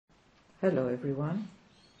Hello everyone.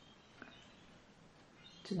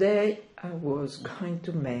 Today I was going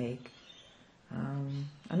to make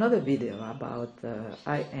another video about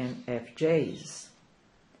INFJs.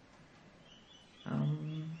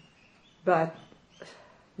 But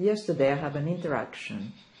yesterday I had an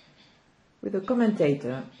interaction with a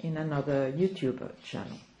commentator in another YouTuber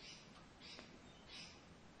channel.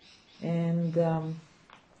 And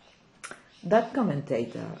that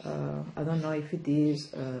commentator, I don't know if it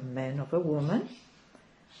is a man or a woman,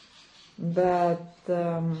 but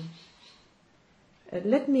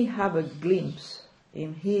let me have a glimpse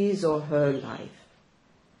in his or her life.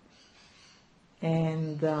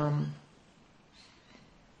 And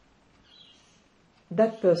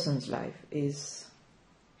that person's life is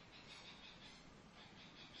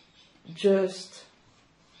just,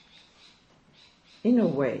 in a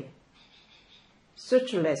way,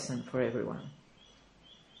 such a lesson for everyone.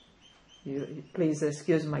 Please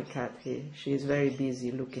excuse my cat here. She is very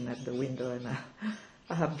busy looking at the window and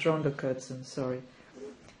I have drawn the curtain, sorry.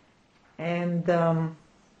 And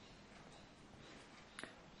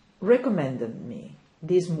recommended me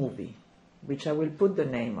this movie, which I will put the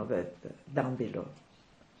name of it down below.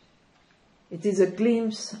 It is a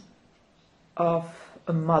glimpse of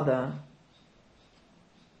a mother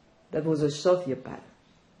that was a sociopath,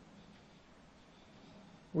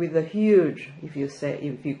 with a huge, if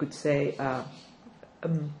you could say,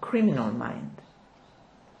 criminal mind,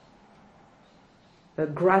 a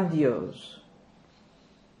grandiose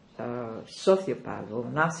sociopath or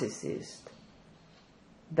narcissist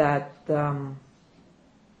that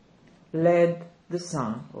led the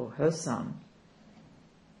son or her son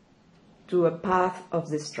to a path of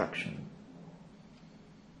destruction.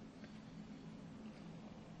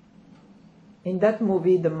 In that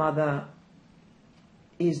movie, the mother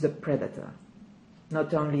is the predator,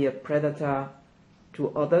 not only a predator to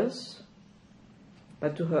others,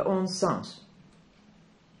 but to her own sons.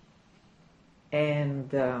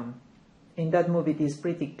 And in that movie it is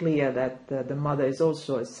pretty clear that the mother is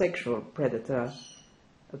also a sexual predator,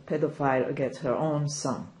 a pedophile against her own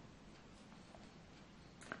son.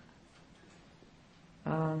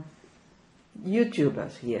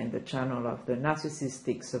 YouTubers here in the channel of the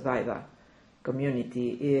Narcissistic Survivor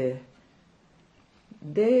community,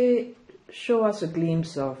 they show us a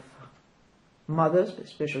glimpse of mothers,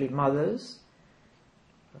 especially mothers,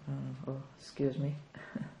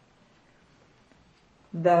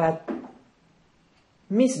 that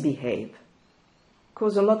misbehave,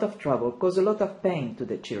 cause a lot of trouble, cause a lot of pain to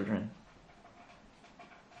the children.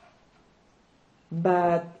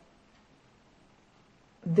 But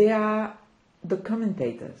they are the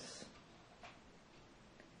commentators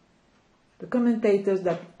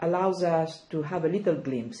that allows us to have a little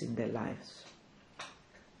glimpse in their lives.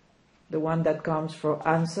 The one that comes for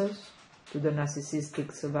answers to the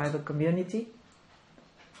narcissistic survivor community.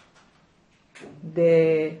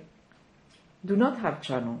 They do not have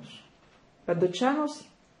channels, but the channels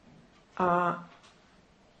are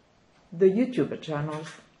the YouTuber channels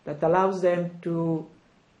that allows them to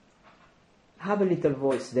have a little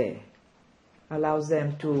voice there, allows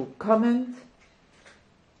them to comment,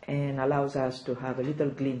 and allows us to have a little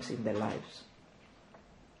glimpse in their lives.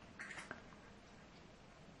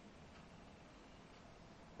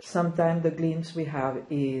 Sometimes the glimpse we have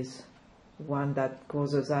is one that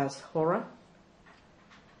causes us horror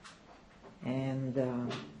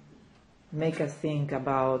and make us think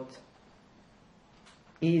about,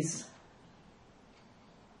 is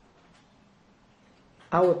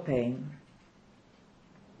our pain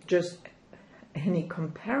just any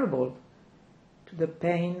comparable to the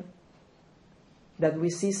pain that we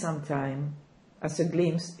see sometimes as a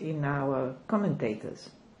glimpse in our commentators,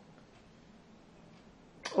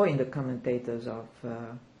 or in the commentators of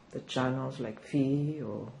the channels like Fee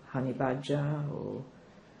or Honey Badger or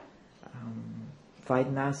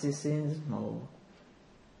Fight Narcissism or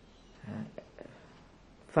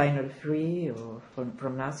Final Free or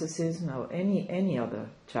from Narcissism or any other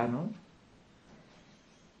channel.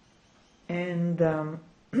 And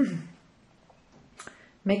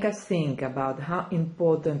make us think about how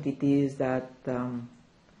important it is that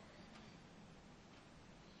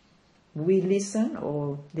we listen,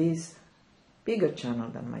 or this bigger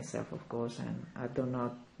channel than myself, of course, and I do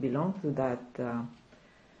not belong to that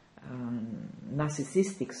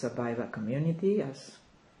narcissistic survivor community, as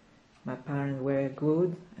my parents were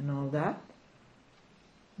good and all that.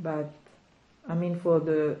 But I mean, for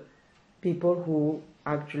the people who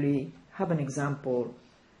actually have an example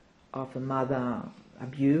of a mother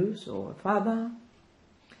abuse or a father,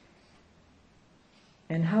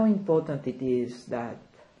 and how important it is that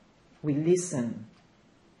we listen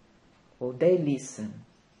or they listen,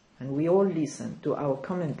 and we all listen to our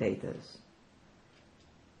commentators.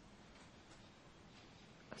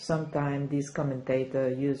 Sometimes these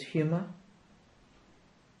commentators use humor,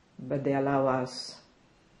 but they allow us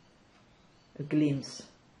a glimpse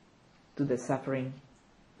to the suffering.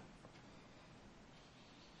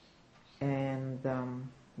 And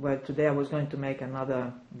well, today I was going to make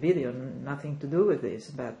another video, nothing to do with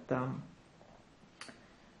this, but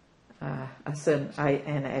as an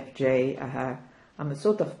INFJ, I'm a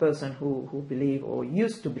sort of person who believe, or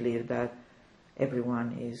used to believe, that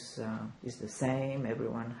everyone is the same,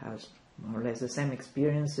 everyone has more or less the same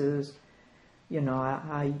experiences. You know,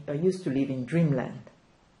 I used to live in dreamland,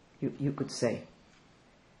 you could say.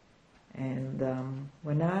 And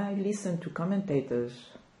when I listen to commentators,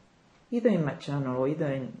 either in my channel or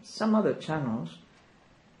either in some other channels,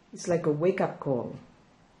 it's like a wake-up call.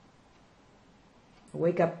 A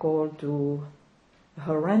wake-up call to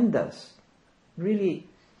horrendous, really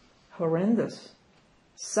horrendous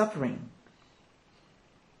suffering.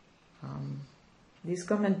 These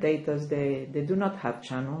commentators, they do not have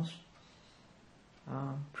channels.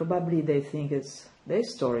 Probably they think their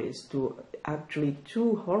story is actually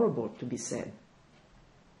too horrible to be said.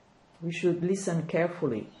 We should listen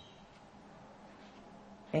carefully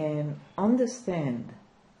and understand.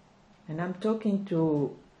 And I'm talking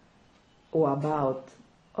to or about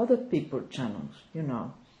other people's channels, you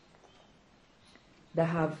know, that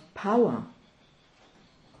have power.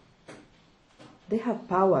 They have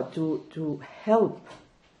power to help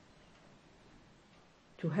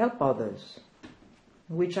others,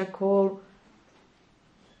 which I call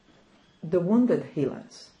the wounded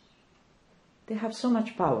healers. They have so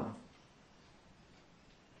much power.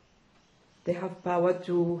 They have power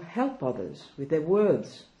to help others with their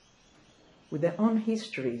words, with their own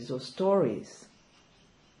histories or stories.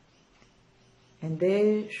 And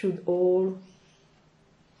they should all,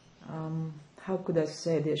 how could I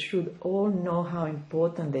say, they should all know how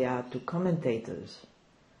important they are to commentators,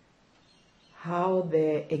 how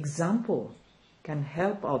their example can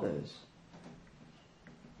help others.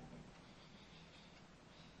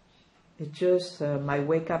 It's just my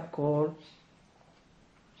wake-up call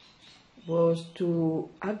was to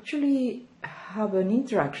actually have an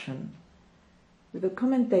interaction with a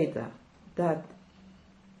commentator that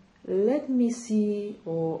let me see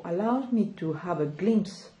or allows me to have a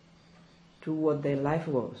glimpse to what their life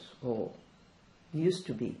was or used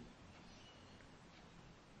to be.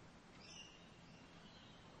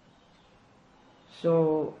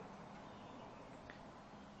 So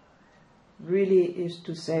really is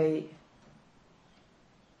to say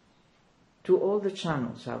to all the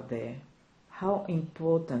channels out there how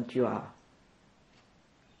important you are.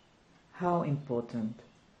 How important.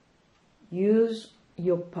 Use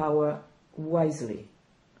your power wisely,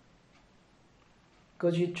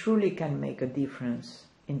 because you truly can make a difference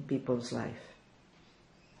in people's life.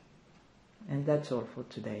 And that's all for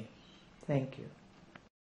today. Thank you.